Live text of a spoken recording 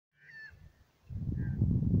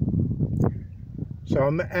So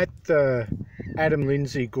I'm at the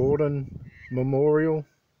Lindsay Gordon Memorial.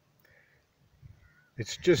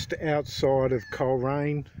 It's just outside of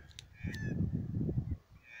Col'raine.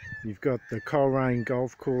 You've got the Col'raine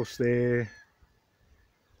golf course there.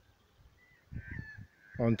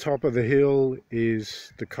 On top of the hill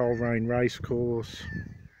is the Col'raine race course.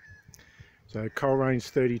 So Col'raine's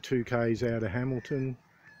 32 k's out of Hamilton.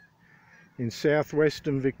 In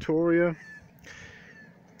southwestern Victoria,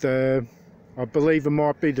 I believe it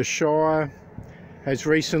might be the Shire, has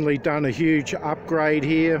recently done a huge upgrade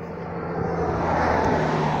here.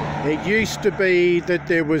 It used to be that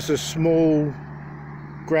there was a small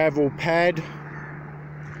gravel pad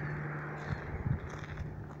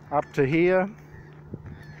up to here,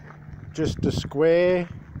 just a square,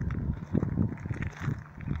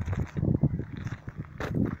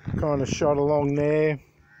 kind of shot along there.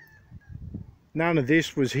 None of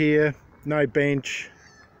this was here, no bench,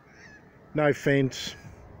 no fence.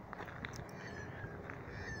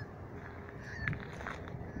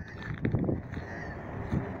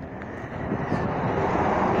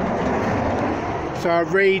 So it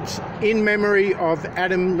reads, in memory of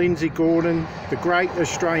Lindsay Gordon, the great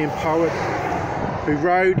Australian poet who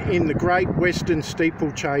rode in the Great Western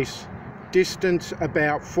Steeplechase, distance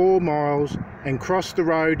about 4 miles, and crossed the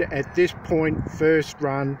road at this point first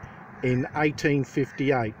run in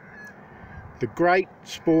 1858. The great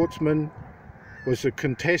sportsman was a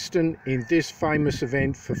contestant in this famous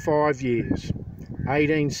event for 5 years,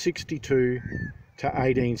 1862 to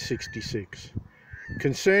 1866.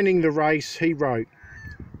 Concerning the race, he wrote,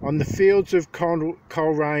 "On the fields of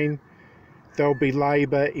Col'raine there'll be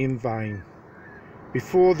labour in vain.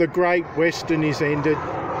 Before the Great Western is ended,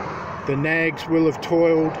 the nags will have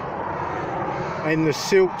toiled, and the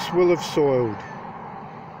silks will have soiled,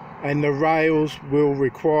 and the rails will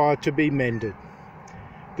require to be mended."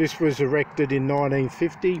 This was erected in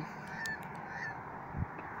 1950.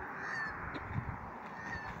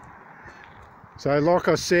 So like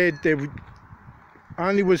I said, there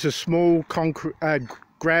only was a small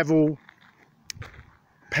gravel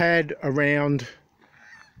pad around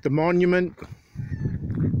the monument.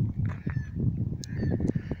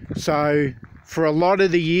 So for a lot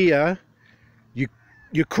of the year,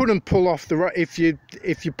 you couldn't pull off the road. If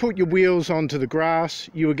you put your wheels onto the grass,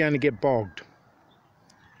 you were going to get bogged.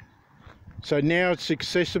 So now it's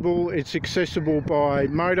accessible. It's accessible by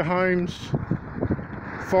motorhomes,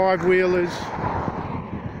 5-wheelers,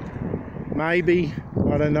 maybe.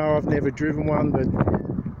 I don't know, I've never driven one, but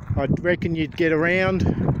I reckon you'd get around.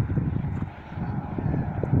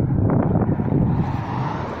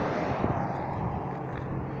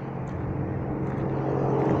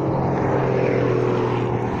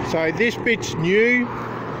 So this bit's new.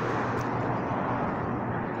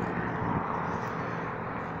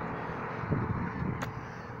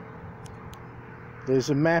 There's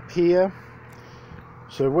a map here.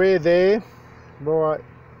 So we're there, right?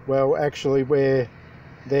 Well, actually we're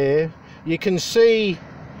there. You can see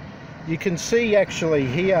actually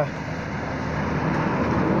here.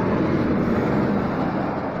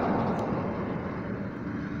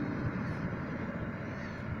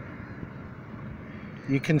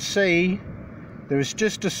 You can see there's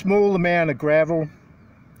just a small amount of gravel.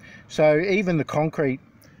 So even the concrete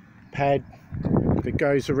pad that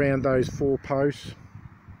goes around those 4 posts,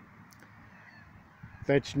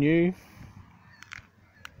 that's new.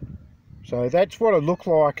 So that's what it looked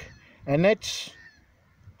like, and that's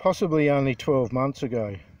possibly only 12 months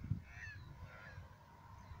ago.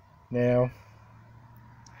 Now,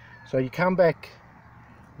 so you come back,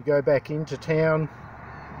 you go back into town.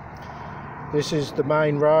 This is the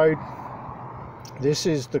main road. This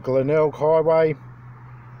is the Glenelg Highway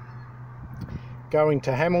going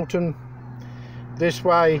to Hamilton. This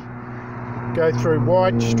way, go through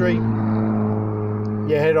White Street,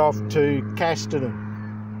 you head off to Casterton.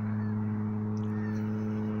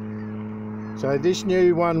 So this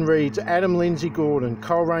new one reads, Lindsay Gordon,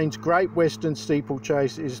 Col'raine's Great Western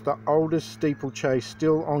Steeplechase is the oldest steeplechase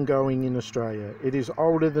still ongoing in Australia. It is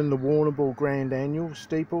older than the Warrnambool Grand Annual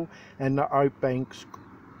Steeple and the Oakbank's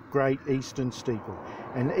Great Eastern Steeple,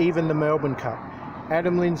 and even the Melbourne Cup.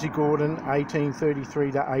 Lindsay Gordon,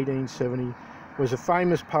 1833 to 1870, was a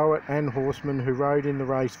famous poet and horseman who rode in the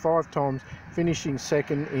race 5 times, finishing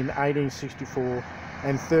second in 1864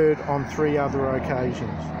 and third on 3 other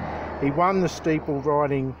occasions. He won the steeple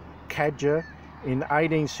riding cadger in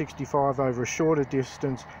 1865 over a shorter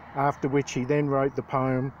distance, after which he then wrote the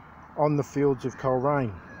poem On the Fields of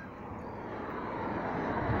Col'raine.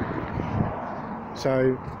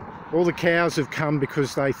 So all the cows have come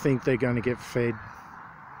because they think they're going to get fed.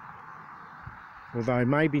 although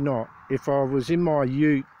maybe not. If I was in my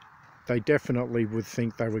ute, they definitely would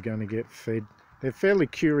think they were going to get fed. They're fairly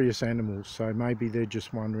curious animals, so maybe they're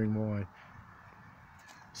just wondering why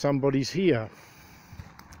somebody's here.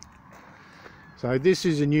 So this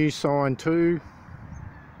is a new sign too.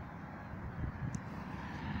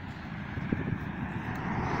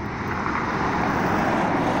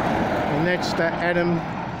 And that's the Adam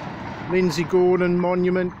Lindsay Gordon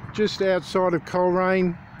monument just outside of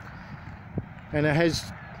Col'raine, and it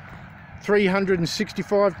has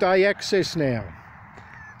 365-day access now.